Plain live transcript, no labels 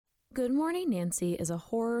Good Morning Nancy is a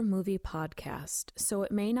horror movie podcast, so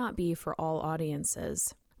it may not be for all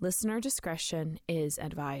audiences. Listener discretion is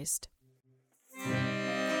advised.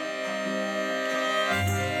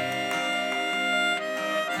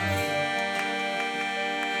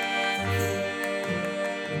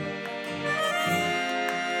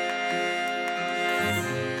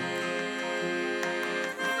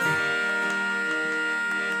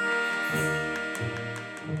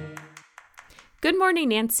 Good Morning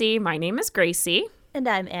Nancy, my name is Gracie. And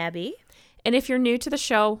I'm Abby. And if you're new to the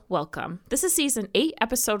show, welcome. This is Season 8,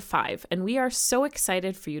 Episode 5, and we are so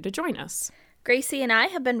excited for you to join us. Gracie and I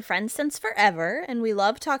have been friends since forever, and we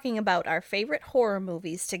love talking about our favorite horror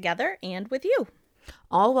movies together and with you.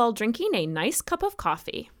 All while drinking a nice cup of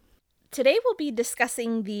coffee. Today we'll be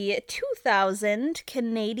discussing the 2000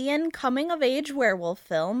 Canadian coming-of-age werewolf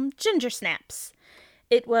film, Ginger Snaps.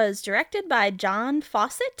 It was directed by John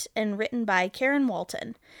Fawcett and written by Karen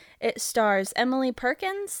Walton. It stars Emily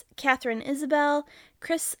Perkins, Catherine Isabelle,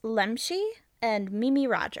 Chris Lemche, and Mimi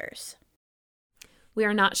Rogers. We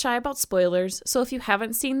are not shy about spoilers, so if you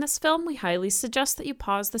haven't seen this film, we highly suggest that you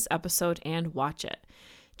pause this episode and watch it.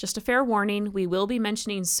 Just a fair warning, we will be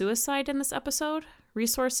mentioning suicide in this episode.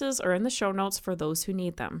 Resources are in the show notes for those who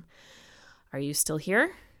need them. Are you still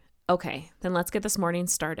here? Okay, then let's get this morning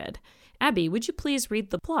started. Abby, would you please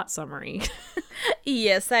read the plot summary?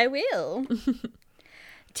 Yes, I will.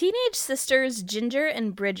 Teenage sisters Ginger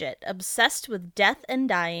and Bridget, obsessed with death and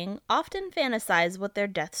dying, often fantasize what their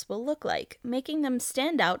deaths will look like, making them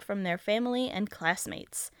stand out from their family and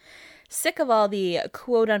classmates. Sick of all the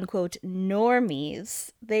quote-unquote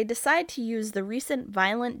normies, they decide to use the recent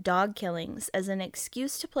violent dog killings as an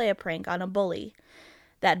excuse to play a prank on a bully.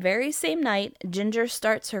 That very same night, Ginger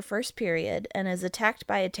starts her first period and is attacked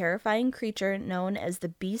by a terrifying creature known as the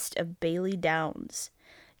Beast of Bailey Downs.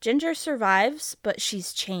 Ginger survives, but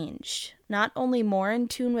she's changed. Not only more in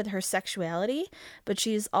tune with her sexuality, but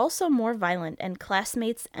she's also more violent, and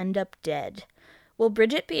classmates end up dead. Will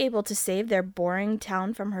Bridget be able to save their boring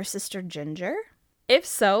town from her sister Ginger? If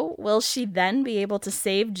so, will she then be able to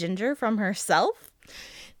save Ginger from herself?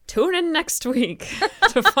 Tune in next week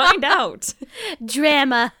to find out.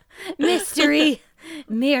 Drama, mystery,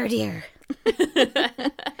 murder.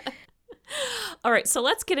 All right, so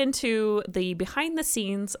let's get into the behind the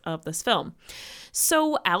scenes of this film.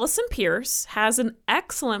 So Allison Pierce has an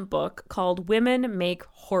excellent book called Women Make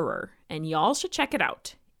Horror, and y'all should check it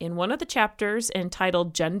out. In one of the chapters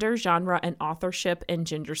entitled Gender, Genre, and Authorship in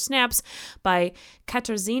Ginger Snaps by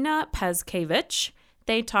Katarzyna Pazkiewicz,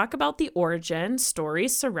 they talk about the origin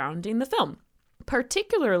stories surrounding the film,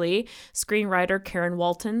 particularly screenwriter Karen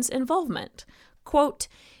Walton's involvement. Quote,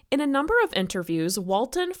 in a number of interviews,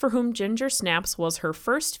 Walton, for whom Ginger Snaps was her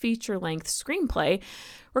first feature-length screenplay,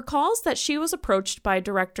 recalls that she was approached by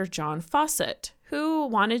director John Fawcett, who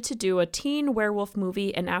wanted to do a teen werewolf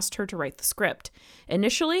movie and asked her to write the script.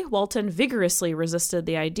 Initially, Walton vigorously resisted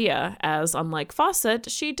the idea, as, unlike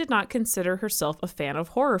Fawcett, she did not consider herself a fan of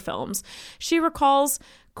horror films. She recalls,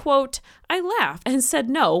 quote, I laughed and said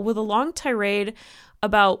no with a long tirade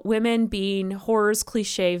about women being horror's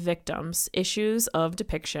cliche victims, issues of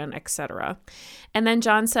depiction, etc. And then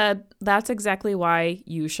John said, that's exactly why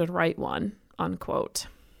you should write one, unquote.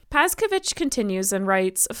 Pazkiewicz continues and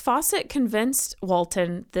writes, Fawcett convinced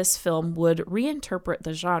Walton this film would reinterpret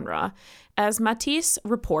the genre. As Matisse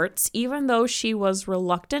reports, even though she was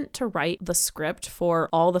reluctant to write the script for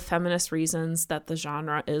all the feminist reasons that the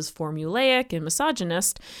genre is formulaic and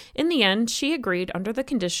misogynist, in the end, she agreed under the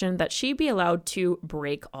condition that she be allowed to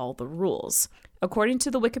break all the rules. According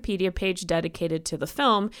to the Wikipedia page dedicated to the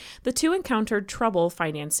film, the two encountered trouble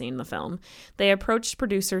financing the film. They approached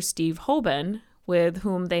producer Steve Hoban, with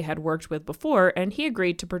whom they had worked with before, and he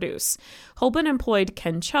agreed to produce. Hoban employed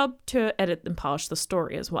Ken Chubb to edit and polish the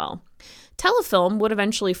story as well. Telefilm would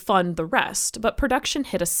eventually fund the rest, but production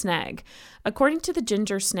hit a snag. According to the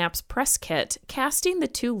Ginger Snaps press kit, casting the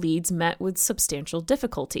two leads met with substantial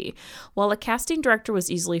difficulty. While a casting director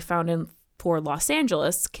was easily found for Los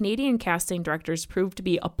Angeles, Canadian casting directors proved to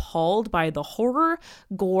be appalled by the horror,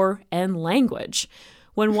 gore, and language.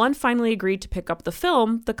 When one finally agreed to pick up the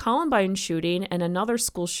film, the Columbine shooting and another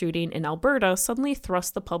school shooting in Alberta suddenly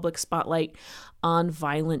thrust the public spotlight on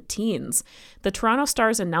violent teens. The Toronto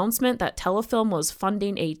Star's announcement that Telefilm was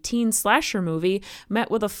funding a teen slasher movie met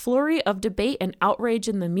with a flurry of debate and outrage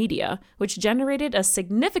in the media, which generated a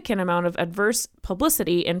significant amount of adverse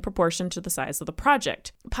publicity in proportion to the size of the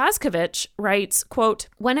project. Pazkiewicz writes, quote,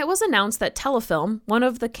 "When it was announced that Telefilm, one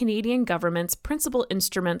of the Canadian government's principal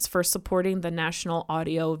instruments for supporting the national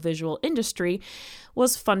audio-visual industry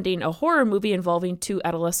was funding a horror movie involving 2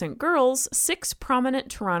 adolescent girls, 6 prominent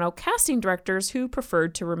Toronto casting directors who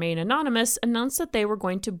preferred to remain anonymous announced that they were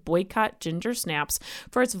going to boycott Ginger Snaps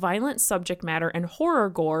for its violent subject matter and horror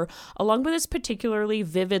gore, along with its particularly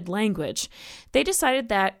vivid language. They decided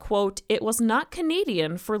that, quote, it was not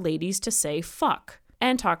Canadian for ladies to say fuck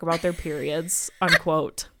and talk about their periods,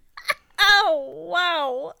 unquote. Oh,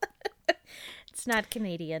 wow. It's not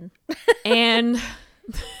Canadian. And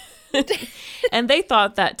they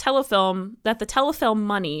thought that the telefilm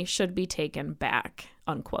money should be taken back,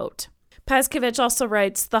 unquote. Paskevich also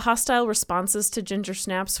writes, the hostile responses to Ginger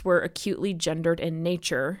Snaps were acutely gendered in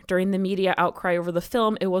nature. During the media outcry over the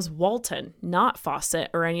film, it was Walton, not Fawcett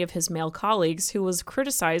or any of his male colleagues, who was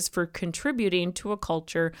criticized for contributing to a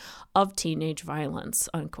culture of teenage violence,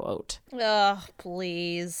 unquote. Oh,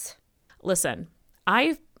 please. Listen,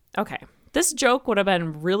 this joke would have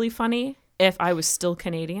been really funny if I was still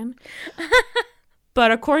Canadian.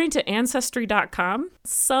 But according to Ancestry.com,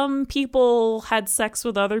 some people had sex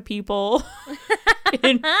with other people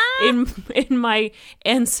in my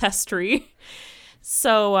ancestry.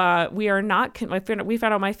 So we are not, we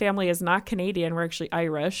found out my family is not Canadian. We're actually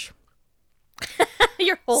Irish.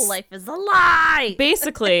 Your whole life is a lie.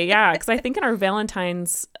 Basically, yeah. Because I think in our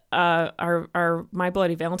Valentine's, our My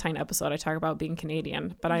Bloody Valentine episode, I talk about being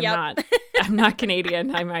Canadian, but I'm not. I'm not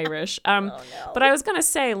Canadian. I'm Irish. No. But I was gonna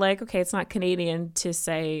say, like, okay, it's not Canadian to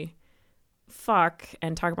say fuck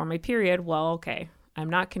and talk about my period. Well, okay, I'm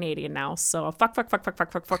not Canadian now, so fuck,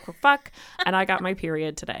 and I got my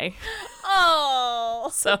period today. Oh.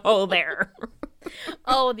 So there.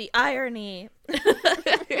 Oh, the irony.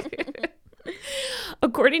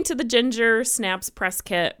 According to the Ginger Snaps press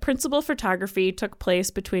kit, principal photography took place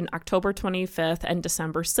between October 25th and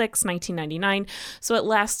December 6, 1999, so it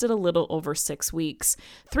lasted a little over 6 weeks.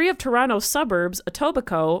 3 of Toronto's suburbs,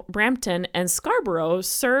 Etobicoke, Brampton, and Scarborough,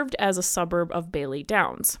 served as a suburb of Bailey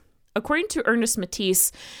Downs. According to Ernest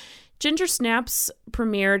Matisse, Ginger Snaps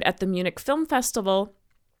premiered at the Munich Fantasy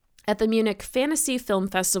Film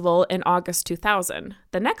Festival in August 2000.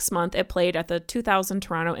 The next month, it played at the 2000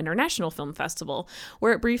 Toronto International Film Festival,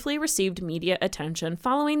 where it briefly received media attention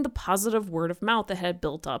following the positive word of mouth that had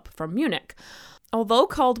built up from Munich. Although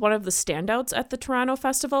called one of the standouts at the Toronto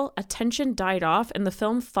Festival, attention died off and the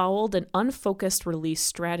film followed an unfocused release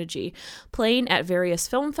strategy, playing at various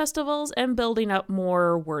film festivals and building up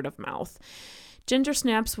more word of mouth. Ginger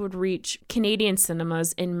Snaps would reach Canadian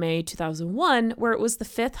cinemas in May 2001, where it was the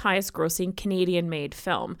 5th highest grossing Canadian-made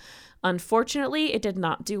film. Unfortunately, it did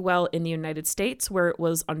not do well in the United States, where it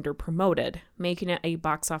was underpromoted, making it a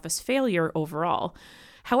box office failure overall.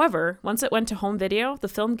 However, once it went to home video, the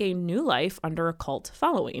film gained new life under a cult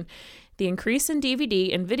following. The increase in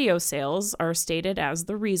DVD and video sales are stated as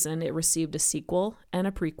the reason it received a sequel and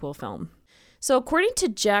a prequel film. So according to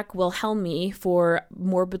Jack Wilhelmi for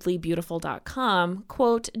morbidlybeautiful.com,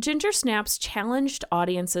 quote, Ginger Snaps challenged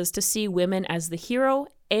audiences to see women as the hero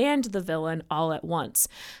and the villain all at once.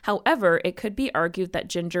 However, it could be argued that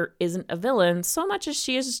Ginger isn't a villain so much as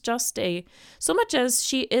she is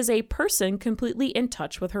a person completely in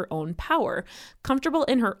touch with her own power, comfortable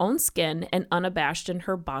in her own skin and unabashed in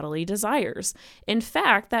her bodily desires. In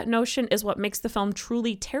fact, that notion is what makes the film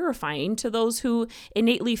truly terrifying to those who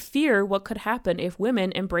innately fear what could happen if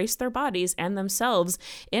women embraced their bodies and themselves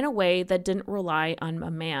in a way that didn't rely on a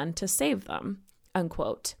man to save them,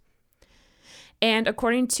 unquote. And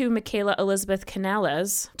according to Michaela Elizabeth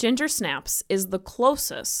Canales, Ginger Snaps is the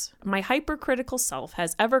closest my hypercritical self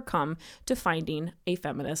has ever come to finding a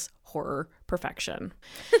feminist horror perfection.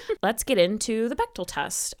 Let's get into the Bechdel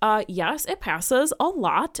test. Yes, it passes a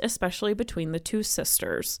lot, especially between the 2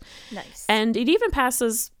 sisters. Nice. And it even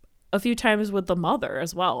passes a few times with the mother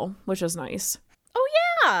as well, which is nice. Oh,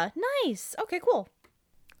 yeah. Nice. Okay, cool.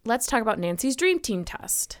 Let's talk about Nancy's Dream Team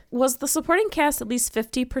test. Was the supporting cast at least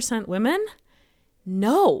 50% women?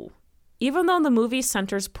 No. Even though the movie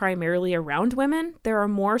centers primarily around women, there are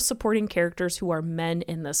more supporting characters who are men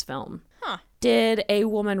in this film. Huh. Did a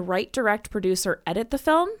woman write, direct, produce, or edit the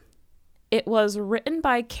film? It was written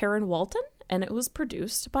by Karen Walton, and it was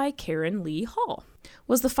produced by Karen Lee Hall.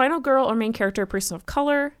 Was the final girl or main character a person of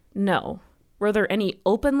color? No. Were there any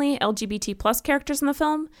openly LGBT plus characters in the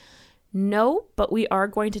film? No, but we are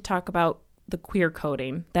going to talk about the queer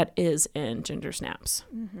coding that is in Ginger Snaps.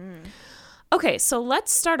 Mm-hmm. Okay, so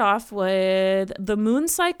let's start off with the moon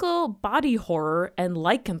cycle, body horror, and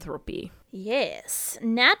lycanthropy. Yes.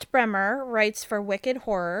 Nat Bremer writes for Wicked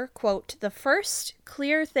Horror, quote, the first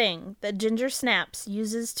clear thing that Ginger Snaps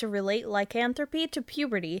uses to relate lycanthropy to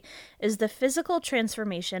puberty is the physical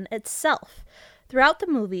transformation itself. Throughout the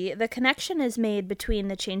movie, the connection is made between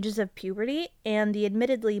the changes of puberty and the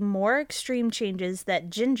admittedly more extreme changes that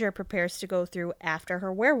Ginger prepares to go through after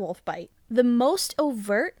her werewolf bite. The most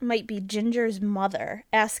overt might be Ginger's mother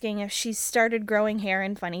asking if she's started growing hair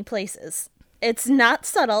in funny places. It's not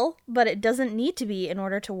subtle, but it doesn't need to be in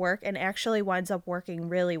order to work and actually winds up working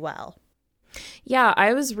really well. Yeah,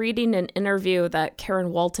 I was reading an interview that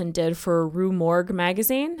Karen Walton did for Rue Morgue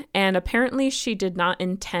magazine, and apparently she did not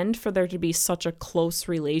intend for there to be such a close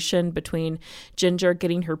relation between Ginger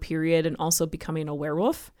getting her period and also becoming a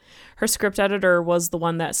werewolf. Her script editor was the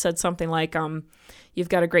one that said something like, you've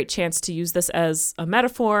got a great chance to use this as a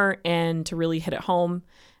metaphor and to really hit it home.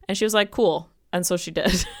 And she was like, cool. And so she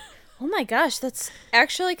did. Oh my gosh, that's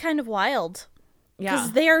actually kind of wild. Yeah.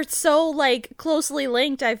 Because they are so, like, closely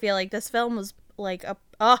linked, I feel like. This film was, like,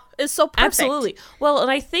 it's so perfect. Absolutely. Well,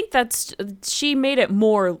 and I think she made it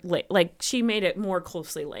more, she made it more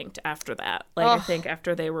closely linked after that. I think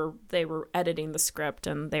after they were editing the script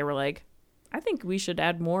and they were like, I think we should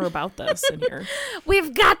add more about this in here.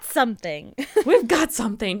 We've got something. We've got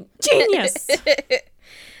something. Genius.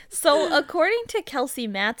 So, according to Kelsey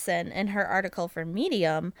Matson in her article for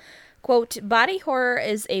Medium, quote, body horror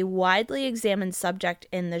is a widely examined subject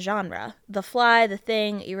in the genre. The Fly, The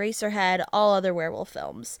Thing, Eraserhead, all other werewolf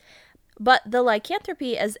films. But the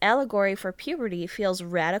lycanthropy as allegory for puberty feels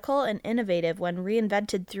radical and innovative when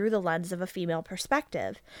reinvented through the lens of a female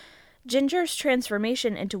perspective. Ginger's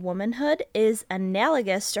transformation into womanhood is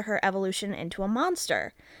analogous to her evolution into a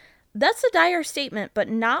monster. That's a dire statement, but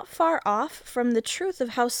not far off from the truth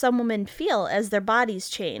of how some women feel as their bodies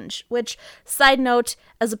change. Which, side note,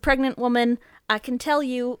 as a pregnant woman, I can tell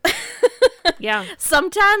you, yeah,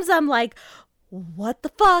 sometimes I'm like, what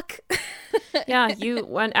the fuck? Yeah,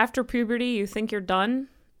 when after puberty, you think you're done,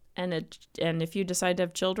 and if you decide to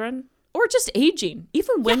have children, or just aging,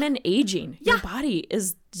 even women aging, your body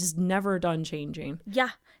is just never done changing.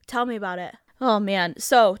 Yeah, tell me about it. Oh man,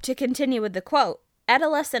 so to continue with the quote,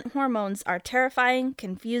 adolescent hormones are terrifying,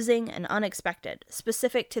 confusing, and unexpected,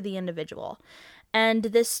 specific to the individual. And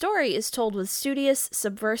this story is told with studious,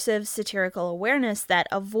 subversive, satirical awareness that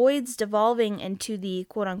avoids devolving into the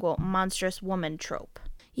quote-unquote monstrous woman trope.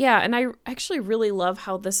 Yeah, and I actually really love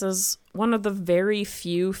how this is one of the very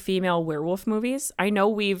few female werewolf movies. I know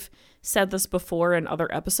we've said this before in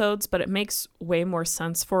other episodes, but it makes way more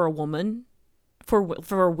sense for a woman,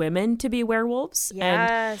 for women to be werewolves.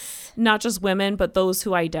 Yes. And not just women, but those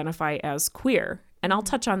who identify as queer. And I'll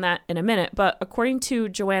touch on that in a minute. But according to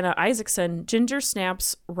Joanna Isaacson, Ginger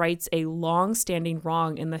Snaps rights a long-standing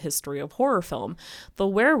wrong in the history of horror film. The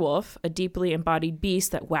werewolf, a deeply embodied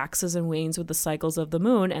beast that waxes and wanes with the cycles of the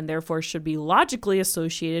moon and therefore should be logically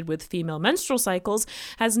associated with female menstrual cycles,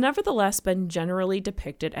 has nevertheless been generally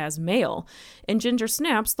depicted as male. In Ginger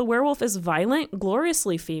Snaps, the werewolf is violent,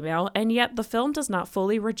 gloriously female, and yet the film does not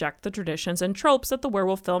fully reject the traditions and tropes that the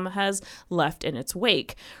werewolf film has left in its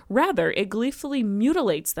wake. Rather, it gleefully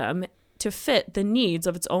mutilates them to fit the needs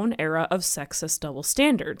of its own era of sexist double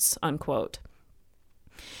standards, unquote.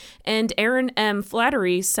 And Aaron M.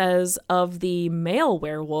 Flattery says of the male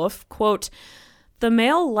werewolf, quote, the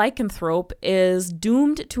male lycanthrope is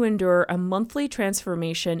doomed to endure a monthly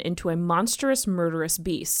transformation into a monstrous, murderous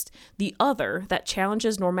beast, the other that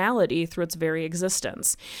challenges normality through its very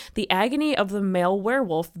existence. The agony of the male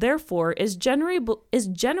werewolf, therefore, is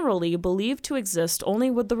generally believed to exist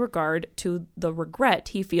only with the regard to the regret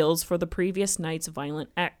he feels for the previous night's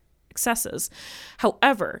violent excesses.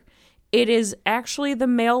 However, it is actually the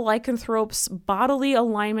male lycanthrope's bodily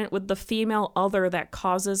alignment with the female other that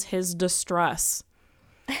causes his distress.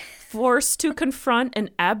 Forced to confront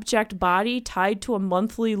an abject body tied to a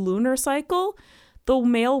monthly lunar cycle, the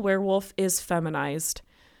male werewolf is feminized.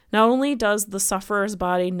 Not only does the sufferer's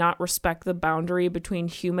body not respect the boundary between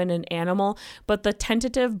human and animal, but the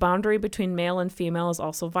tentative boundary between male and female is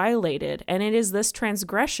also violated, and it is this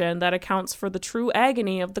transgression that accounts for the true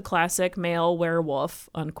agony of the classic male werewolf,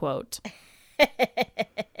 unquote.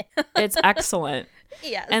 It's excellent.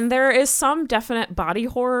 Yes. And there is some definite body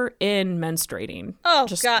horror in menstruating. Oh,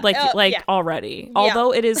 just God. Yeah. Already. Yeah.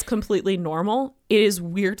 Although it is completely normal, it is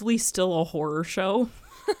weirdly still a horror show.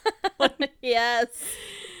 Yes.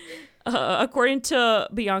 According to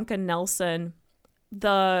Bianca Nelson,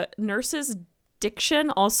 the nurse's diction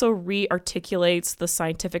also re-articulates the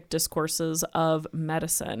scientific discourses of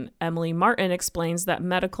medicine. Emily Martin explains that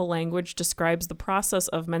medical language describes the process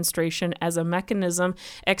of menstruation as a mechanism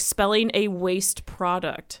expelling a waste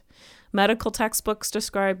product. Medical textbooks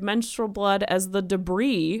describe menstrual blood as the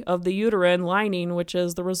debris of the uterine lining, which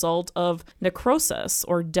is the result of necrosis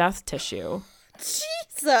or death tissue.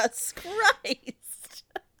 Jesus Christ.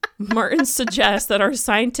 Martin suggests that our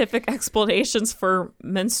scientific explanations for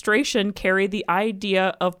menstruation carry the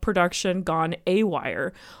idea of production gone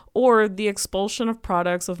awry, or the expulsion of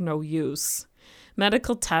products of no use.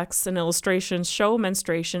 Medical texts and illustrations show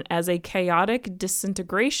menstruation as a chaotic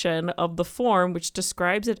disintegration of the form, which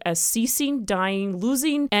describes it as ceasing, dying,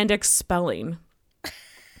 losing, and expelling.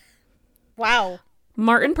 Wow.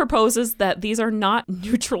 Martin proposes that these are not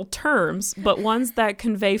neutral terms, but ones that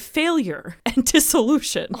convey failure and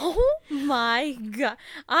dissolution. Oh my God.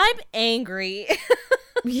 I'm angry.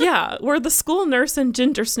 Yeah, where the school nurse in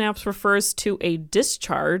Ginger Snaps refers to a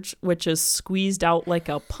discharge, which is squeezed out like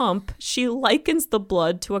a pump, she likens the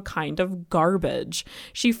blood to a kind of garbage.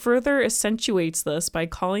 She further accentuates this by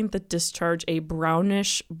calling the discharge a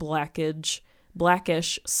brownish,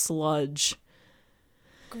 blackish sludge.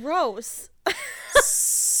 Gross.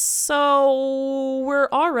 So we're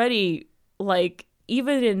already, like,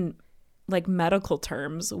 even in, like, medical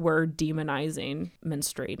terms, we're demonizing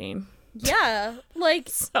menstruating. Yeah, like,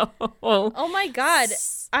 So, oh my God.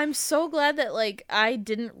 I'm so glad that, like, I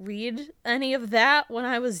didn't read any of that when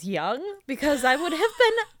I was young, because I would have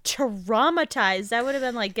been traumatized. I would have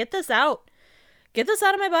been like, get this out. Get this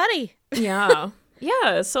out of my body. yeah.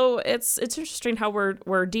 Yeah, so it's interesting how we're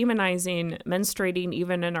demonizing menstruating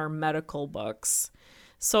even in our medical books.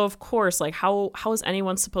 So of course, like, how is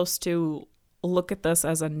anyone supposed to look at this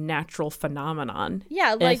as a natural phenomenon?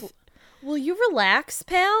 Yeah, like, will you relax,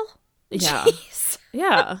 pal? Yeah. Jeez.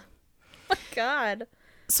 Yeah. Oh my God.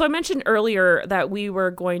 So I mentioned earlier that we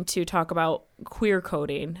were going to talk about queer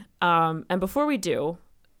coding. And before we do,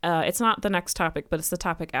 it's not the next topic, but it's the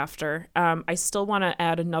topic after. I still want to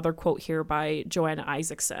add another quote here by Joanna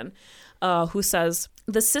Isaacson, who says,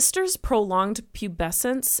 "The sisters' prolonged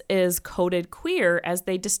pubescence is coded queer as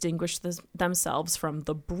they distinguish themselves from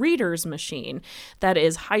the breeder's machine, that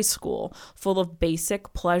is high school, full of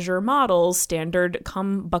basic pleasure models, standard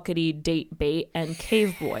cum-buckety date bait, and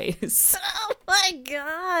cave boys." Oh my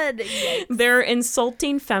God. Yikes. They're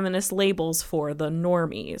insulting feminist labels for the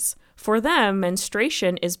normies. For them,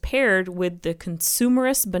 menstruation is paired with the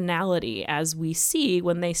consumerist banality as we see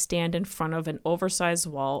when they stand in front of an oversized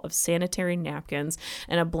wall of sanitary napkins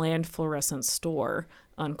and a bland fluorescent store,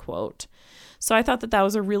 unquote. So I thought that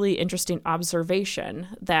was a really interesting observation,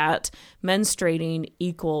 that menstruating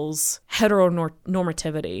equals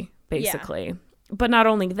heteronormativity, basically. Yeah. But not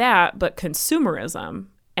only that, but consumerism.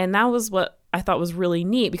 And that was what I thought was really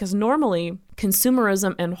neat, because normally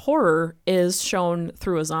consumerism and horror is shown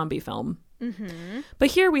through a zombie film. Mm-hmm.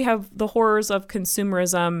 But here we have the horrors of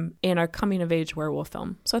consumerism in a coming-of-age werewolf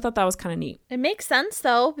film. So I thought that was kind of neat. It makes sense,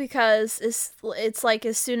 though, because it's like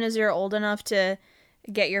as soon as you're old enough to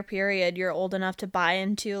get your period, you're old enough to buy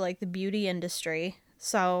into, like, the beauty industry.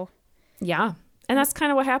 So yeah. And that's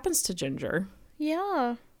kind of what happens to Ginger.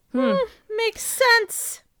 Yeah. Makes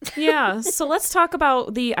sense. Yeah, so let's talk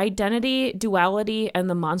about the identity, duality, and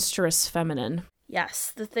the monstrous feminine.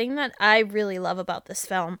 Yes, the thing that I really love about this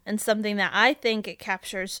film, and something that I think it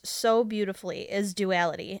captures so beautifully, is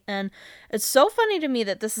duality. And it's so funny to me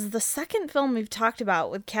that this is the second film we've talked about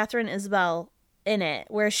with Katharine Isabelle in it,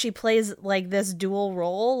 where she plays, like, this dual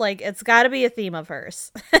role. Like, it's got to be a theme of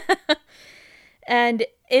hers. And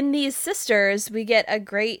in these sisters, we get a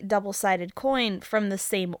great double-sided coin from the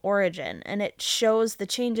same origin, and it shows the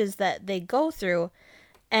changes that they go through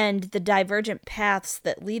and the divergent paths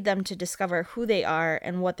that lead them to discover who they are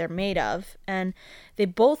and what they're made of. And they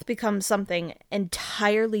both become something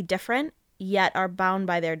entirely different, yet are bound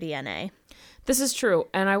by their DNA. This is true,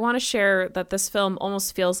 and I want to share that this film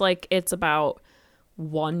almost feels like it's about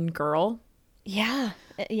one girl. Yeah.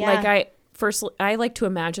 Like, I like to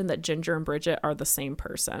imagine that Ginger and Bridget are the same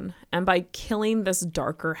person. And by killing this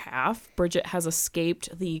darker half, Bridget has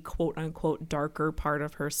escaped the quote-unquote darker part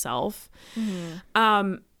of herself.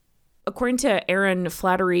 Mm-hmm. According to Aaron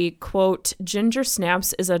Flattery, quote, "Ginger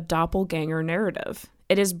Snaps is a doppelganger narrative.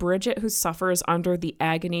 It is Bridget who suffers under the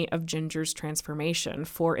agony of Ginger's transformation,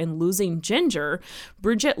 for in losing Ginger,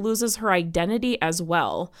 Bridget loses her identity as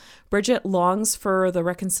well. Bridget longs for the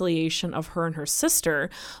reconciliation of her and her sister,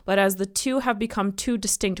 but as the two have become two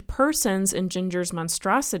distinct persons in Ginger's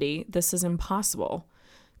monstrosity, this is impossible.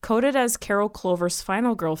 Coded as Carol Clover's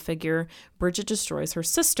final girl figure, Bridget destroys her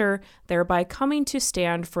sister, thereby coming to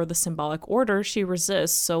stand for the symbolic order she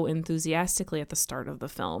resists so enthusiastically at the start of the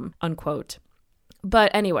film," unquote.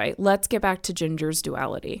 But anyway, let's get back to Ginger's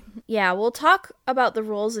duality. Yeah, we'll talk about the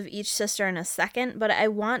roles of each sister in a second, but I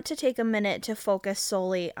want to take a minute to focus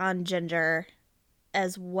solely on Ginger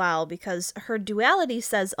as well, because her duality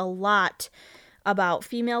says a lot about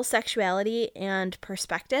female sexuality and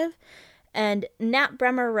perspective. And Nat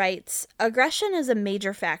Bremer writes, aggression is a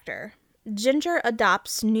major factor. Ginger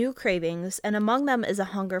adopts new cravings, and among them is a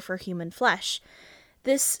hunger for human flesh.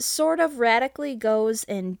 This sort of radically goes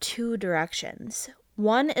in two directions.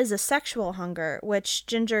 One is a sexual hunger, which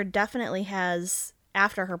Ginger definitely has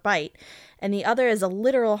after her bite, and the other is a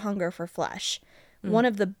literal hunger for flesh. One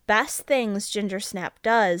of the best things Ginger Snap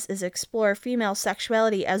does is explore female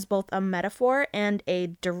sexuality as both a metaphor and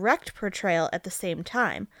a direct portrayal at the same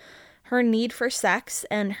time. Her need for sex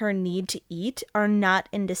and her need to eat are not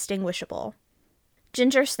indistinguishable.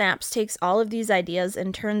 Ginger Snaps takes all of these ideas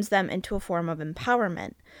and turns them into a form of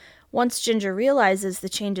empowerment. Once Ginger realizes the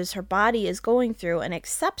changes her body is going through and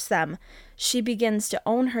accepts them, she begins to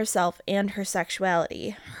own herself and her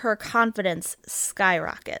sexuality. Her confidence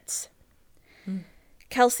skyrockets.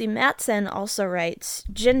 Kelsey Matson also writes,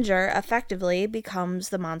 Ginger effectively becomes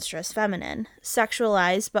the monstrous feminine,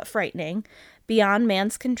 sexualized but frightening, beyond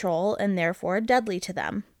man's control and therefore deadly to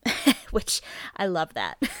them. Which, I love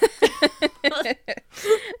that.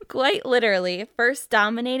 Quite literally, first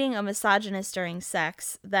dominating a misogynist during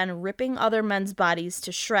sex, then ripping other men's bodies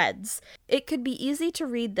to shreds. It could be easy to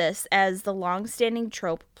read this as the long-standing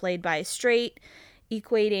trope played by straight,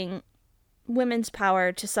 equating women's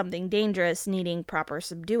power to something dangerous needing proper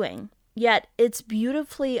subduing. Yet, it's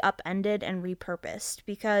beautifully upended and repurposed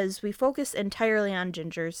because we focus entirely on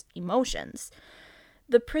Ginger's emotions.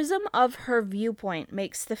 The prism of her viewpoint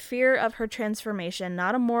makes the fear of her transformation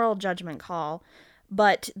not a moral judgment call,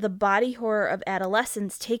 but the body horror of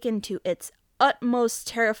adolescence taken to its utmost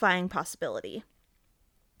terrifying possibility.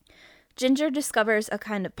 Ginger discovers a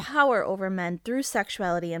kind of power over men through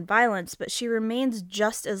sexuality and violence, but she remains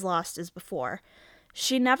just as lost as before.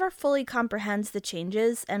 She never fully comprehends the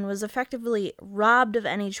changes and was effectively robbed of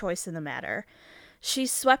any choice in the matter.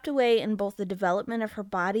 She's swept away in both the development of her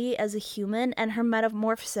body as a human and her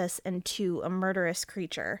metamorphosis into a murderous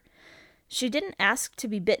creature. She didn't ask to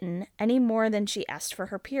be bitten any more than she asked for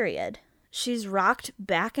her period. She's rocked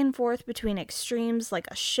back and forth between extremes like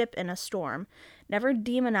a ship in a storm, never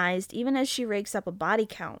demonized even as she rakes up a body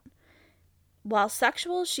count. While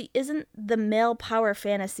sexual, she isn't the male power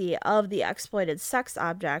fantasy of the exploited sex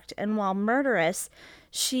object, and while murderous,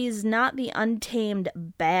 she's not the untamed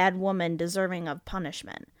bad woman deserving of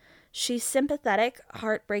punishment. She's sympathetic,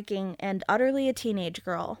 heartbreaking, and utterly a teenage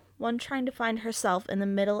girl, one trying to find herself in the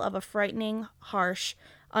middle of a frightening, harsh,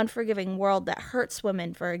 unforgiving world that hurts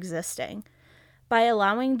women for existing. By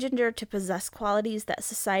allowing Ginger to possess qualities that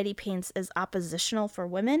society paints as oppositional for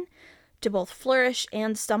women, to both flourish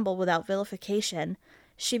and stumble without vilification,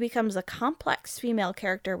 she becomes a complex female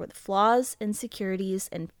character with flaws, insecurities,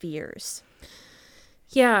 and fears.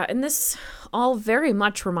 Yeah, and this all very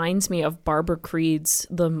much reminds me of Barbara Creed's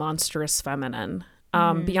The Monstrous Feminine.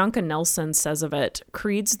 Bianca Nelson says of it,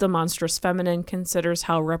 Creed's The Monstrous Feminine considers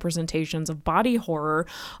how representations of body horror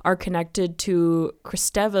are connected to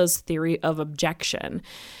Kristeva's theory of objection.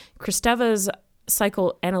 Kristeva's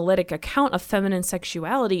psychoanalytic account of feminine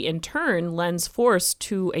sexuality in turn lends force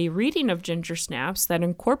to a reading of Ginger Snaps that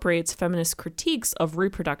incorporates feminist critiques of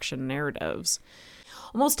reproduction narratives.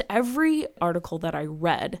 Almost every article that I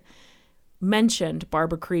read mentioned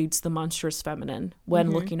Barbara Creed's The Monstrous Feminine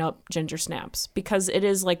when looking up Ginger Snaps, because it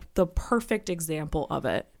is like the perfect example of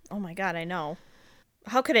it. Oh my God, I know.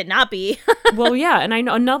 How could it not be? Well, yeah, and I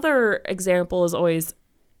know another example is always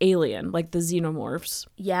Alien, like the xenomorphs.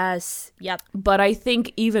 Yes, yep. But I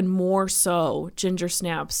think even more so, Ginger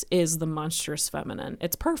Snaps is the monstrous feminine.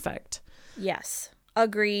 It's perfect. Yes,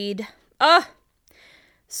 agreed.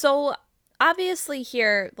 So obviously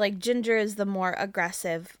here, like, Ginger is the more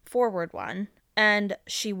aggressive, forward one, and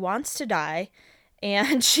she wants to die,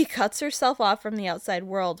 and she cuts herself off from the outside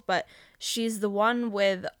world, but she's the one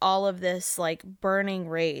with all of this, like, burning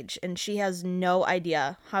rage, and she has no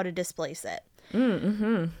idea how to displace it.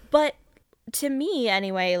 But to me,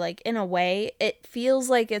 anyway, like, in a way, it feels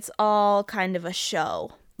like it's all kind of a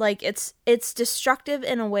show. Like, it's destructive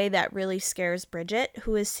in a way that really scares Bridget,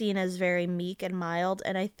 who is seen as very meek and mild,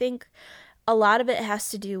 and I think a lot of it has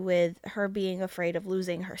to do with her being afraid of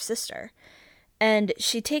losing her sister. And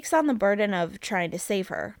she takes on the burden of trying to save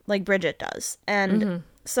her, like Bridget does. And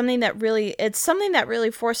something that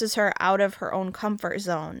really forces her out of her own comfort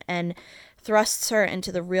zone and thrusts her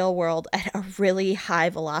into the real world at a really high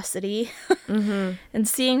velocity. And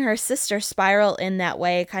seeing her sister spiral in that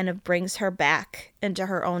way kind of brings her back into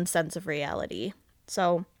her own sense of reality.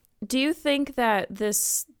 So, do you think that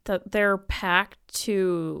they're packed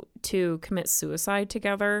to commit suicide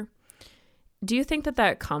together? Do you think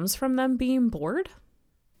that comes from them being bored?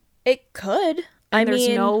 It could. And there's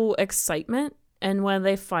no excitement, and when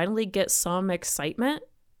they finally get some excitement,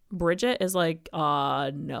 Bridget is like,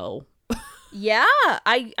 no. Yeah,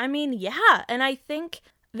 I mean, yeah. And I think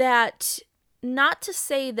that, not to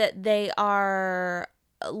say that they are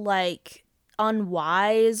like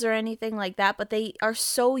unwise or anything like that, but they are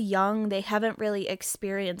so young, they haven't really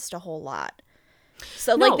experienced a whole lot.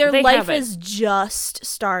 So No, like their they life haven't. is just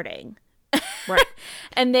starting. Right.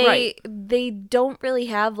 And Right. they don't really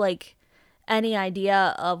have like any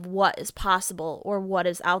idea of what is possible or what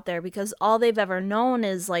is out there, because all they've ever known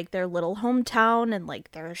is like their little hometown and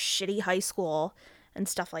like their shitty high school and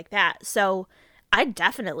stuff like that. So I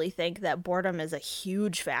definitely think that boredom is a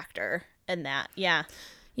huge factor in that. Yeah.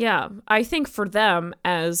 Yeah, I think for them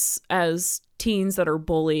as teens that are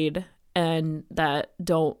bullied and that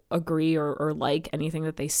don't agree or like anything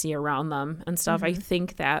that they see around them and stuff, I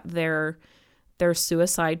think that their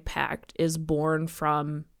suicide pact is born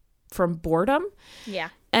from boredom. Yeah.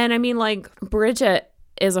 And I mean, like, Bridget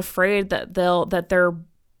is afraid that their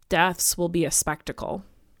deaths will be a spectacle.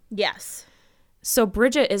 Yes. So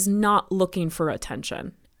Bridget is not looking for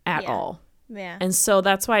attention at all. Yeah. And so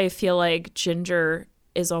that's why I feel like Ginger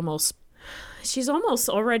is she's almost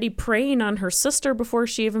already preying on her sister before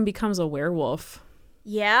she even becomes a werewolf.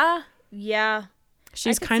 Yeah. Yeah.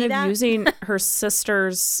 She's could kind see of that. using her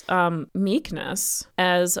sister's meekness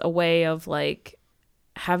as a way of like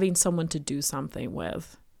having someone to do something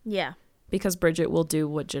with. Yeah. Because Bridget will do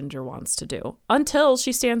what Ginger wants to do until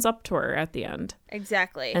she stands up to her at the end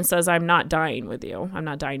Exactly. and says, I'm not dying with you. I'm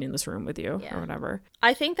not dying in this room with you, Yeah. or whatever.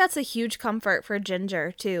 I think that's a huge comfort for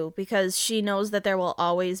Ginger too, because she knows that there will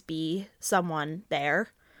always be someone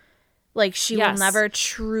there. Like, she will Yes. never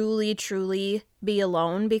truly, truly be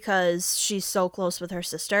alone because she's so close with her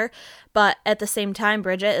sister. But at the same time,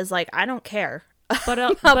 Bridget is like, I don't care. But,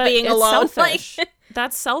 being it's alone, selfish.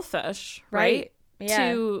 That's selfish, right?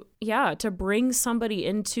 Yeah. To bring somebody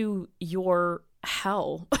into your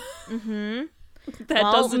hell Mm-hmm. that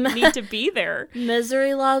Well, doesn't need to be there.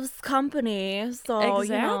 Misery loves company. So,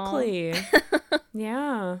 Exactly.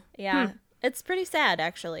 Yeah. Yeah. It's pretty sad,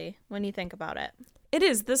 actually, when you think about it. It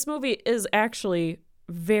is. This movie is actually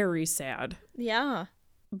very sad. Yeah.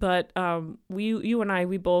 But you and I,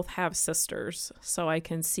 we both have sisters, so I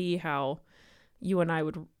can see how you and I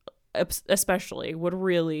would, especially, would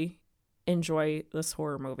really enjoy this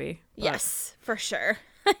horror movie. But, Yes, for sure.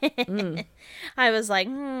 I was like,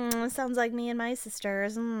 sounds like me and my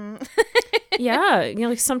sisters. yeah, you know,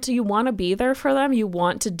 like sometimes you want to be there for them, you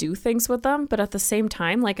want to do things with them, but at the same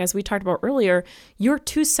time, like as we talked about earlier, you're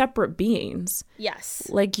two separate beings. Yes.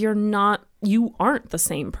 Like you aren't the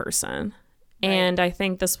same person. Right. And I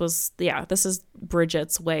think this is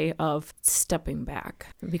Bridget's way of stepping back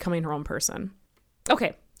and becoming her own person.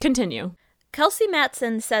 Okay, continue. Kelsey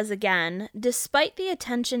Matson says again, despite the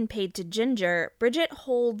attention paid to Ginger, Bridget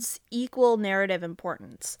holds equal narrative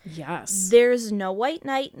importance. Yes. There's no white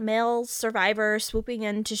knight male survivor swooping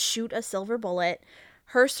in to shoot a silver bullet.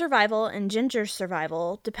 Her survival and Ginger's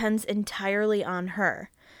survival depends entirely on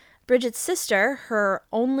her. Bridget's sister, her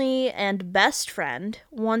only and best friend,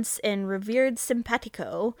 once in revered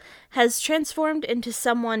simpatico, has transformed into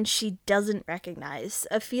someone she doesn't recognize,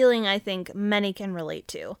 a feeling I think many can relate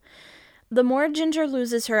to. The more Ginger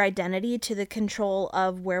loses her identity to the control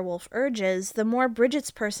of werewolf urges, the more Bridget's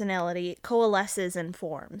personality coalesces and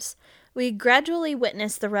forms. We gradually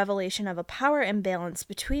witness the revelation of a power imbalance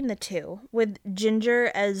between the two, with Ginger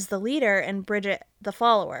as the leader and Bridget the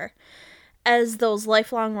follower. As those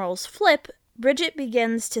lifelong roles flip, Bridget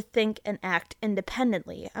begins to think and act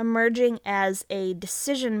independently, emerging as a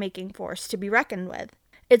decision-making force to be reckoned with.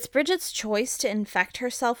 It's Bridget's choice to infect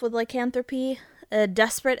herself with lycanthropy, a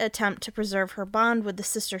desperate attempt to preserve her bond with the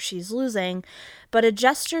sister she's losing, but a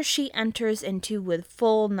gesture she enters into with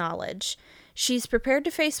full knowledge. She's prepared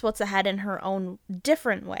to face what's ahead in her own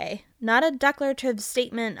different way, not a declarative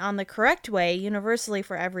statement on the correct way universally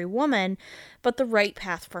for every woman, but the right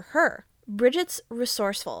path for her. Bridget's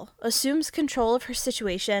resourceful, assumes control of her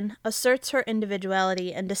situation, asserts her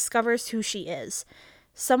individuality, and discovers who she is.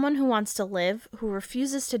 Someone who wants to live, who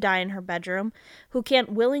refuses to die in her bedroom, who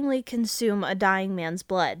can't willingly consume a dying man's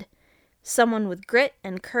blood. Someone with grit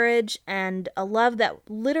and courage and a love that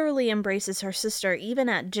literally embraces her sister even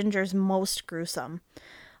at Ginger's most gruesome.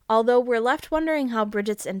 Although we're left wondering how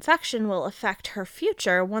Bridget's infection will affect her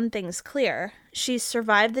future, one thing's clear. She's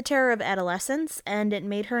survived the terror of adolescence, and it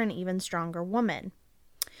made her an even stronger woman.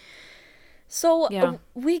 So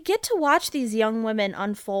we get to watch these young women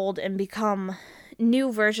unfold and become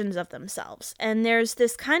new versions of themselves. And there's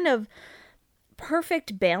this kind of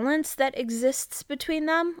perfect balance that exists between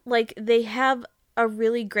them. Like, they have a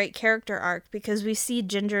really great character arc because we see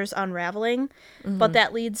Ginger's unraveling, but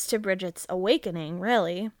that leads to Bridget's awakening,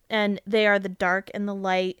 really. And they are the dark and the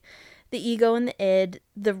light, the ego and the id,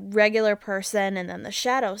 the regular person, and then the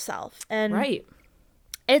shadow self. And Right.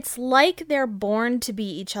 it's like they're born to be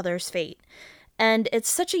each other's fate. And it's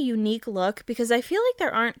such a unique look because I feel like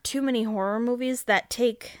there aren't too many horror movies that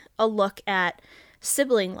take a look at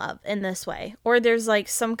sibling love in this way, or there's like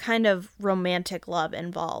some kind of romantic love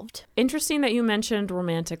involved. Interesting that you mentioned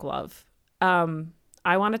romantic love.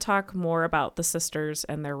 I want to talk more about the sisters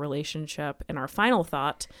and their relationship in our final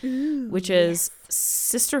thought, which is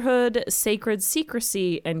sisterhood, sacred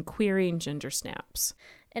secrecy, and queering ginger snaps.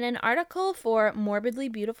 In an article for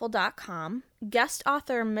morbidlybeautiful.com, guest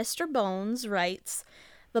author Mr. Bones writes,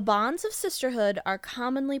 "The bonds of sisterhood are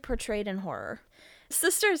commonly portrayed in horror.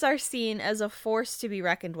 Sisters are seen as a force to be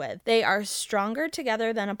reckoned with. They are stronger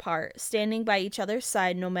together than apart, standing by each other's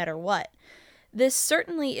side no matter what. This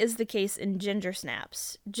certainly is the case in Ginger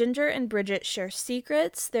Snaps. Ginger and Bridget share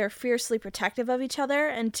secrets, they're fiercely protective of each other,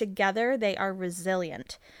 and together they are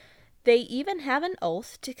resilient. They even have an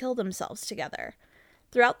oath to kill themselves together.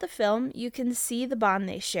 Throughout the film, you can see the bond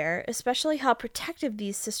they share, especially how protective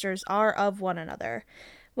these sisters are of one another.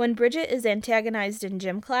 When Bridget is antagonized in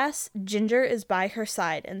gym class, Ginger is by her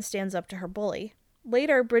side and stands up to her bully.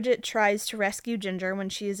 Later, Bridget tries to rescue Ginger when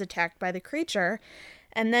she is attacked by the creature,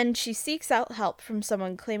 and then she seeks out help from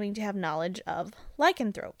someone claiming to have knowledge of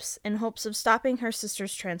lycanthropes in hopes of stopping her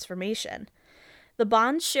sister's transformation. The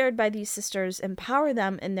bonds shared by these sisters empower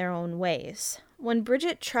them in their own ways. When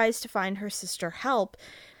Bridget tries to find her sister help,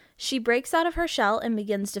 she breaks out of her shell and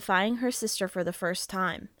begins defying her sister for the first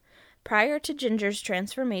time. Prior to Ginger's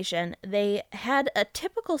transformation, they had a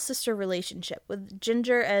typical sister relationship with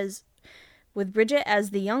Bridget as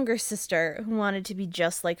the younger sister who wanted to be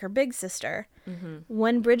just like her big sister.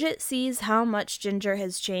 When Bridget sees how much Ginger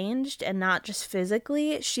has changed, and not just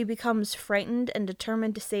physically, she becomes frightened and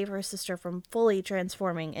determined to save her sister from fully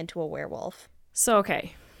transforming into a werewolf. So,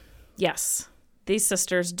 okay. Yes, these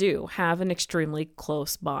sisters do have an extremely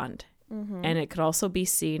close bond. And it could also be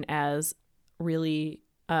seen as really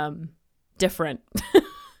different.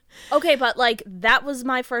 Okay, but like that was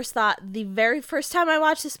my first thought. The very first time I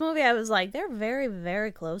watched this movie, I was like, they're very,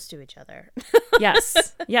 very close to each other.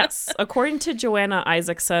 Yes. According to Joanna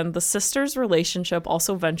Isaacson, the sisters' relationship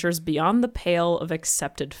also ventures beyond the pale of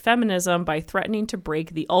accepted feminism by threatening to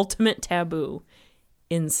break the ultimate taboo,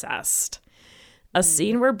 incest. A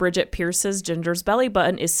scene where Bridget pierces Ginger's belly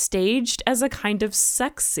button is staged as a kind of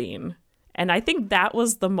sex scene. And I think that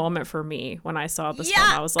was the moment for me when I saw this film.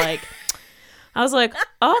 I was like,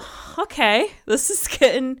 oh, okay, this is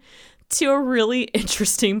getting to a really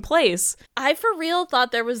interesting place. I for real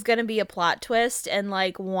thought there was going to be a plot twist and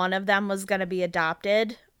like one of them was going to be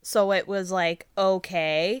adopted. So it was like,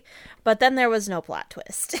 okay. But then there was no plot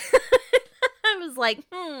twist. I was like,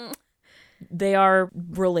 They are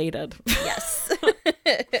related. Yes.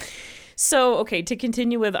 So, okay, to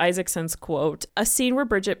continue with Isaacson's quote, a scene where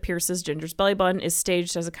Bridget pierces Ginger's belly button is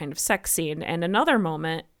staged as a kind of sex scene, and another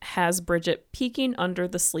moment has Bridget peeking under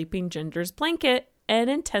the sleeping Ginger's blanket and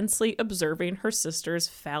intensely observing her sister's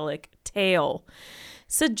phallic tail,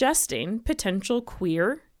 suggesting potential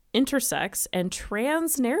queer, intersex, and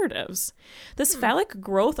trans narratives. This phallic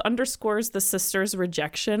growth underscores the sisters'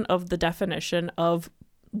 rejection of the definition of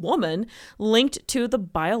woman linked to the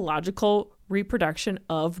biological reproduction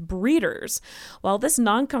of breeders. While this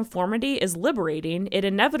nonconformity is liberating, it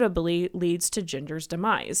inevitably leads to Ginger's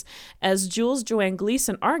demise. As Jules Joanne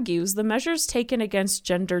Gleason argues, the measures taken against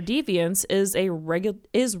gender deviance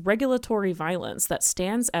is regulatory violence that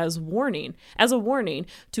stands as a warning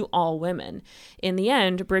to all women. In the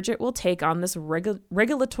end, Bridget will take on this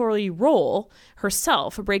regulatory role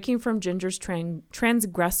herself, breaking from Ginger's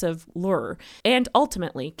transgressive lure and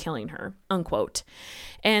ultimately killing her, unquote.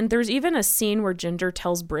 And there's even a scene where Ginger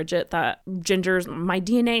tells Bridget that my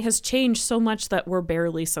DNA has changed so much that we're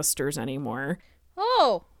barely sisters anymore.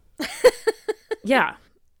 Oh. Yeah.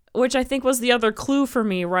 Which I think was the other clue for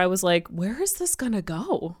me where I was like, where is this going to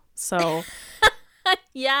go? So.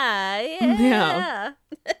 Yeah.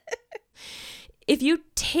 If you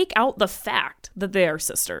take out the fact that they are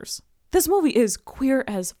sisters, this movie is queer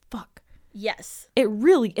as fuck. Yes. It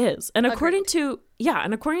really is. And according to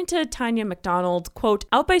Tanya McDonald, quote,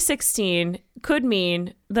 out by 16 could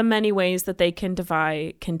mean the many ways that they can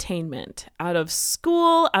defy containment. Out of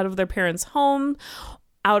school, out of their parents' home,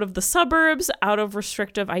 out of the suburbs, out of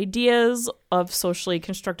restrictive ideas of socially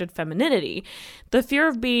constructed femininity. The fear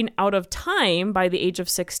of being out of time by the age of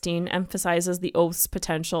 16 emphasizes the oath's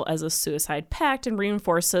potential as a suicide pact and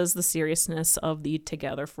reinforces the seriousness of the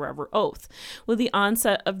together forever oath. With the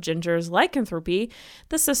onset of Ginger's lycanthropy,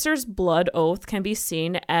 the sisters' blood oath can be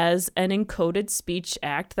seen as an encoded speech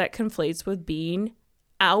act that conflates with being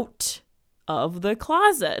out of the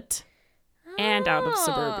closet and out of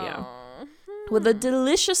suburbia, with a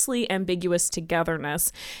deliciously ambiguous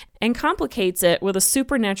togetherness, and complicates it with a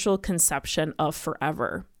supernatural conception of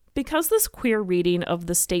forever. Because this queer reading of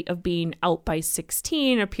the state of being out by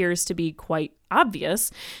 16 appears to be quite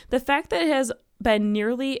obvious, the fact that it has been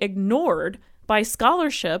nearly ignored by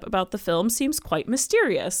scholarship about the film seems quite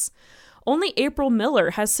mysterious. Only April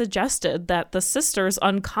Miller has suggested that the sisters'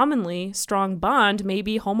 uncommonly strong bond may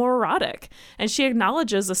be homoerotic, and she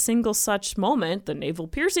acknowledges a single such moment, the navel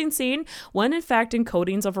piercing scene, when in fact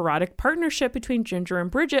encodings of erotic partnership between Ginger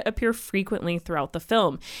and Bridget appear frequently throughout the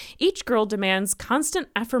film. Each girl demands constant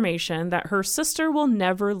affirmation that her sister will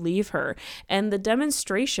never leave her, and the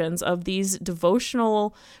demonstrations of these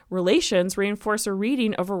devotional relations reinforce a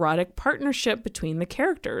reading of erotic partnership between the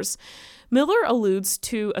characters. Miller alludes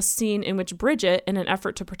to a scene in which Bridget, in an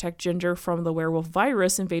effort to protect Ginger from the werewolf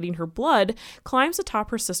virus invading her blood, climbs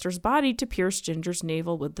atop her sister's body to pierce Ginger's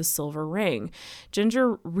navel with the silver ring.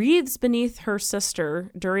 Ginger wreathes beneath her sister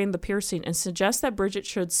during the piercing and suggests that Bridget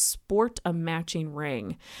should sport a matching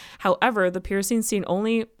ring. However, the piercing scene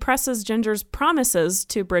only presses Ginger's promises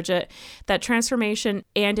to Bridget that transformation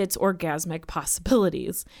and its orgasmic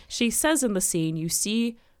possibilities. She says in the scene, "You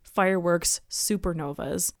see fireworks,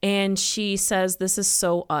 supernovas." And she says, "This is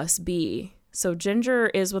so us be." So Ginger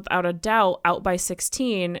is without a doubt out by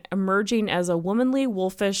 16, emerging as a womanly,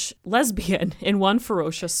 wolfish lesbian in one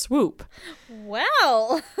ferocious swoop.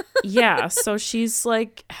 Wow. Yeah, so she's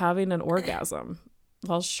like having an orgasm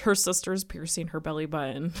while her sister's piercing her belly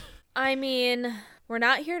button. I mean, we're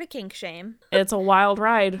not here to kink shame. It's a wild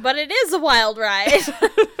ride. But it is a wild ride.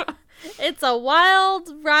 It's a wild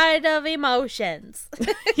ride of emotions.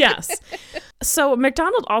 Yes. So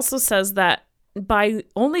MacDonald also says that by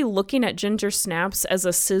only looking at Ginger Snaps as a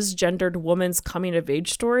cisgendered woman's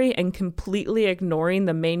coming-of-age story and completely ignoring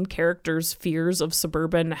the main character's fears of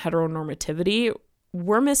suburban heteronormativity,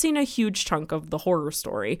 we're missing a huge chunk of the horror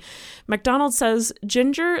story. MacDonald says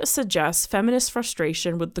Ginger suggests feminist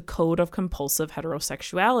frustration with the code of compulsive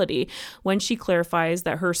heterosexuality when she clarifies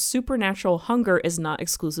that her supernatural hunger is not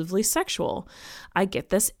exclusively sexual. "I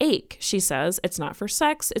get this ache," she says. "It's not for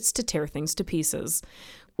sex, it's to tear things to pieces."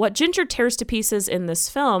 What Ginger tears to pieces in this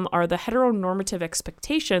film are the heteronormative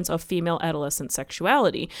expectations of female adolescent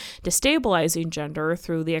sexuality, destabilizing gender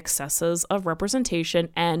through the excesses of representation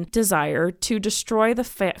and desire to destroy the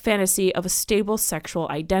fantasy of a stable sexual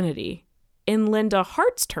identity. In Linda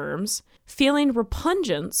Hart's terms, feeling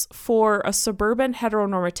repugnance for a suburban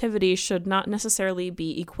heteronormativity should not necessarily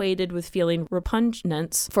be equated with feeling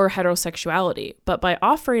repugnance for heterosexuality, but by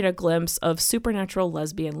offering a glimpse of supernatural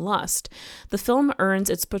lesbian lust, the film earns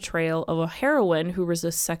its portrayal of a heroine who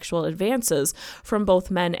resists sexual advances from both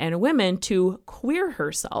men and women to queer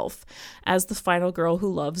herself as the final girl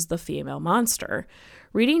who loves the female monster.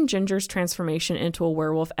 Reading Ginger's transformation into a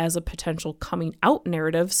werewolf as a potential coming out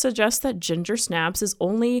narrative suggests that Ginger Snaps is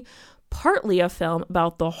only partly a film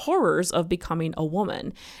about the horrors of becoming a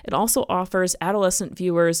woman. It also offers adolescent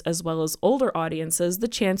viewers as well as older audiences the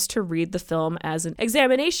chance to read the film as an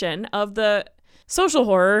examination of the social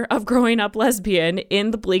horror of growing up lesbian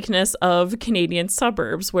in the bleakness of Canadian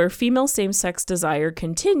suburbs, where female same-sex desire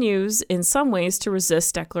continues in some ways to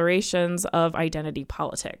resist declarations of identity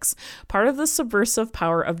politics. Part of the subversive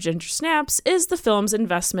power of Ginger Snaps is the film's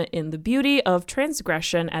investment in the beauty of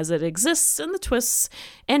transgression as it exists in the twists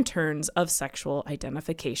and turns of sexual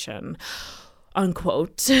identification.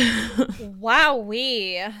 Unquote.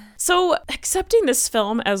 Wowee. So accepting this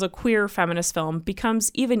film as a queer feminist film becomes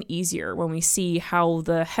even easier when we see how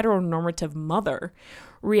the heteronormative mother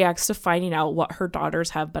reacts to finding out what her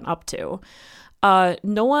daughters have been up to.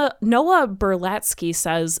 Noah Berlatsky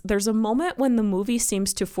says, "There's a moment when the movie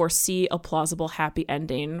seems to foresee a plausible happy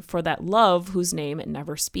ending for that love whose name it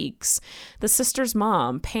never speaks. The sister's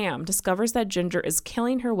mom, Pam, discovers that Ginger is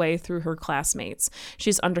killing her way through her classmates.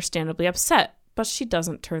 She's understandably upset, but she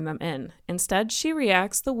doesn't turn them in. Instead, she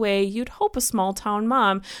reacts the way you'd hope a small-town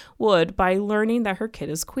mom would by learning that her kid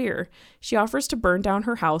is queer. She offers to burn down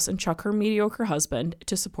her house and chuck her mediocre husband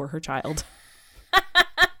to support her child."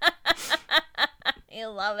 I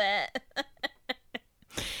love it.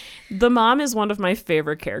 The mom is one of my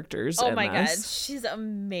favorite characters in Oh my this. God, she's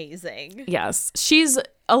amazing. Yes, she's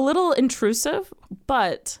a little intrusive,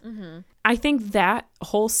 But I think that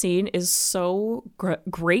whole scene is so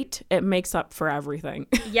great. It makes up for everything.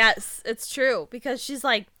 Yes, it's true. Because she's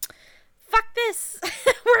like, fuck this.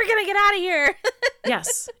 We're going to get out of here.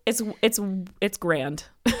 Yes. It's grand.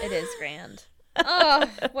 It is grand. Oh,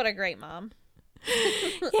 what a great mom.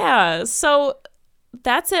 Yeah. So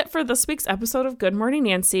that's it for this week's episode of Good Morning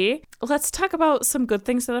Nancy. Let's talk about some good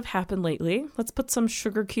things that have happened lately. Let's put some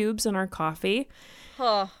sugar cubes in our coffee.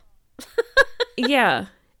 Oh. Yeah.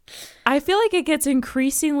 I feel like it gets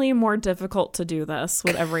increasingly more difficult to do this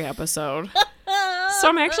with every episode. So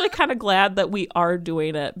I'm actually kind of glad that we are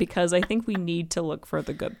doing it because I think we need to look for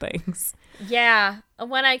the good things. Yeah.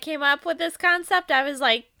 When I came up with this concept, I was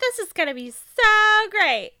like, this is going to be so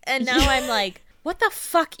great. And now I'm like, what the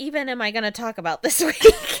fuck even am I going to talk about this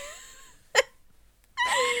week?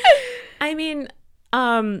 I mean,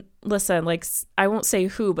 listen, like, I won't say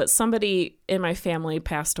who, but somebody in my family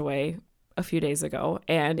passed away a few days ago,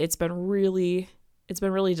 and it's been really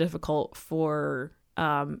difficult for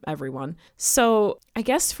everyone. So I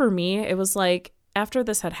guess for me, it was like after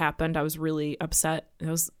this had happened, I was really upset. I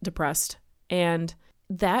was depressed, and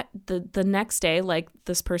that the next day, like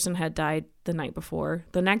this person had died the night before.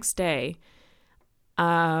 The next day,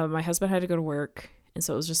 my husband had to go to work, and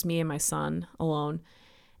so it was just me and my son alone,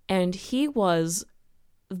 and he was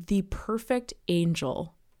the perfect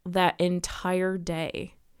angel that entire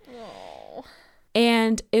day.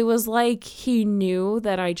 And it was like he knew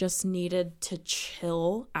that I just needed to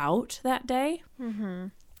chill out that day. Mm-hmm.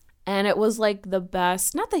 And it was like the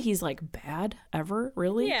best. Not that he's like bad ever,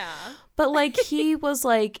 really. Yeah. But like he was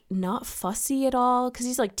like not fussy at all because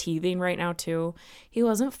he's like teething right now too. He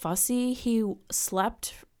wasn't fussy. He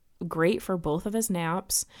slept great for both of his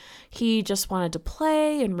naps. He just wanted to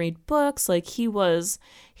play and read books. Like he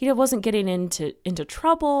wasn't getting into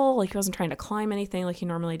trouble. Like he wasn't trying to climb anything like he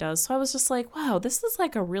normally does. So I was just like, wow, this is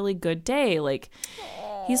like a really good day. Like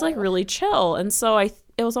he's like really chill. And so it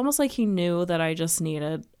was almost like he knew that I just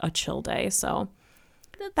needed a chill day. So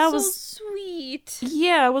that was sweet.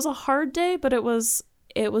 Yeah, it was a hard day, but it was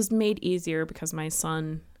made easier because my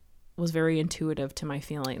son was very intuitive to my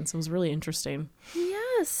feelings. It was really interesting.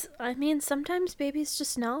 Yes. I mean, sometimes babies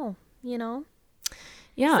just know, you know?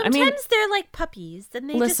 Yeah, sometimes they're like puppies and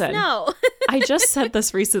they just know. I just said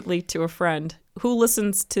this recently to a friend who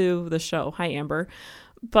listens to the show. Hi, Amber.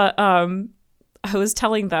 But I was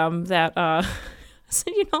telling them that, so,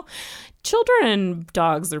 you know, children and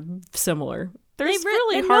dogs are similar. There's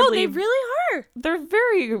really hardly... they really are. There are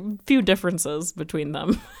very few differences between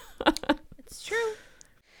them. It's true.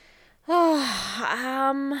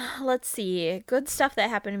 Oh, let's see. Good stuff that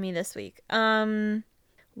happened to me this week.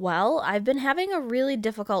 Well, I've been having a really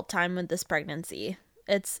difficult time with this pregnancy.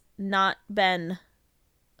 It's not been,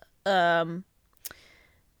 well,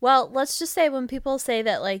 let's just say when people say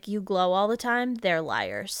that, like, you glow all the time, they're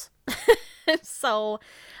liars. So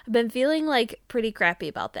I've been feeling, like, pretty crappy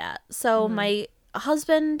about that. So my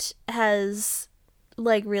husband has,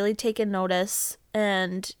 like, really taken notice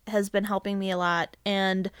and has been helping me a lot.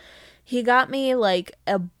 And he got me, like,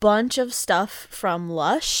 a bunch of stuff from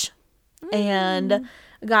Lush and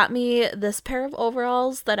got me this pair of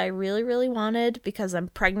overalls that I really, really wanted because I'm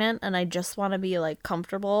pregnant and I just want to be, like,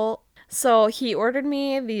 comfortable. So he ordered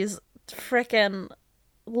me these frickin'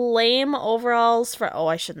 lame overalls from... Oh,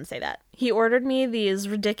 I shouldn't say that. He ordered me these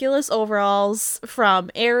ridiculous overalls from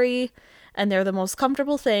Aerie, and they're the most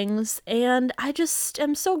comfortable things, and I just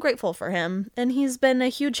am so grateful for him, and he's been a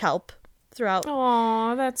huge help throughout.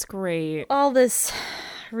 Aw, that's great. All this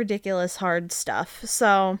ridiculous hard stuff.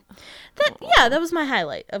 So that was my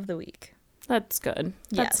highlight of the week. That's good.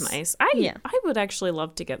 That's nice. I would actually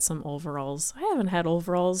love to get some overalls. I haven't had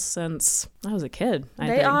overalls since I was a kid.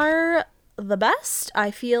 They are the best. I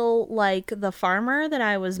feel like the farmer that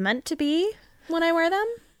I was meant to be when I wear them.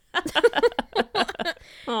 Aww, it's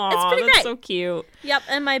pretty that's great. So cute. Yep,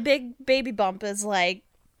 and my big baby bump is like,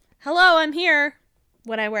 hello, I'm here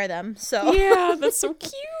when I wear them. So yeah, that's so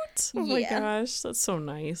cute. Oh my Yeah. gosh, that's so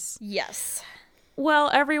nice. Yes. Well,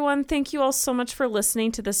 everyone, thank you all so much for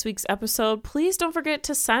listening to this week's episode. Please don't forget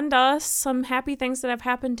to send us some happy things that have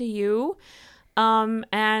happened to you,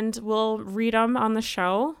 and we'll read them on the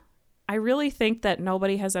show. I really think that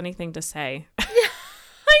nobody has anything to say. I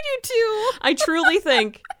do too. I truly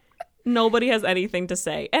think nobody has anything to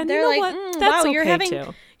say. And they're you know like, what? That's wow, okay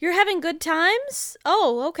too. You're having good times?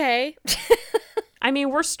 Oh, okay. I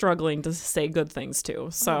mean, we're struggling to say good things too,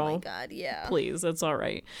 so Oh my God, yeah. please, it's all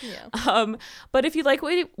right. Yeah. But if you like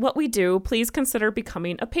what we do, please consider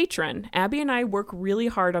becoming a patron. Abby and I work really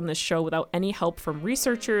hard on this show without any help from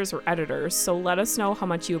researchers or editors, so let us know how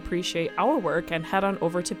much you appreciate our work and head on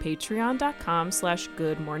over to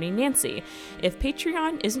patreon.com/goodmorningnancy. If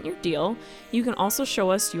Patreon isn't your deal, you can also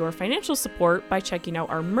show us your financial support by checking out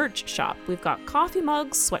our merch shop. We've got coffee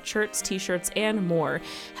mugs, sweatshirts, t-shirts, and more.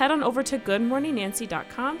 Head on over to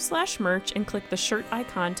goodmorningnancy.com/merch and click the shirt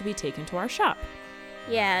icon to be taken to our shop.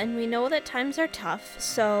 Yeah, and we know that times are tough,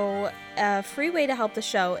 so a free way to help the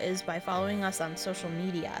show is by following us on social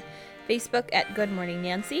media. Facebook at Good Morning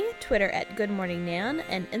Nancy, Twitter at Good Morning Nan,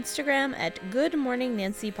 and Instagram at Good Morning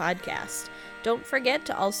Nancy Podcast. Don't forget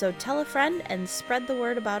to also tell a friend and spread the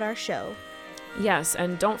word about our show. Yes,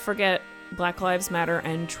 and don't forget Black Lives Matter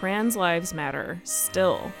and Trans Lives Matter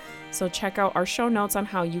still. So check out our show notes on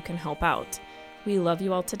how you can help out. We love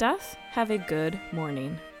you all to death. Have a good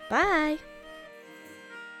morning. Bye!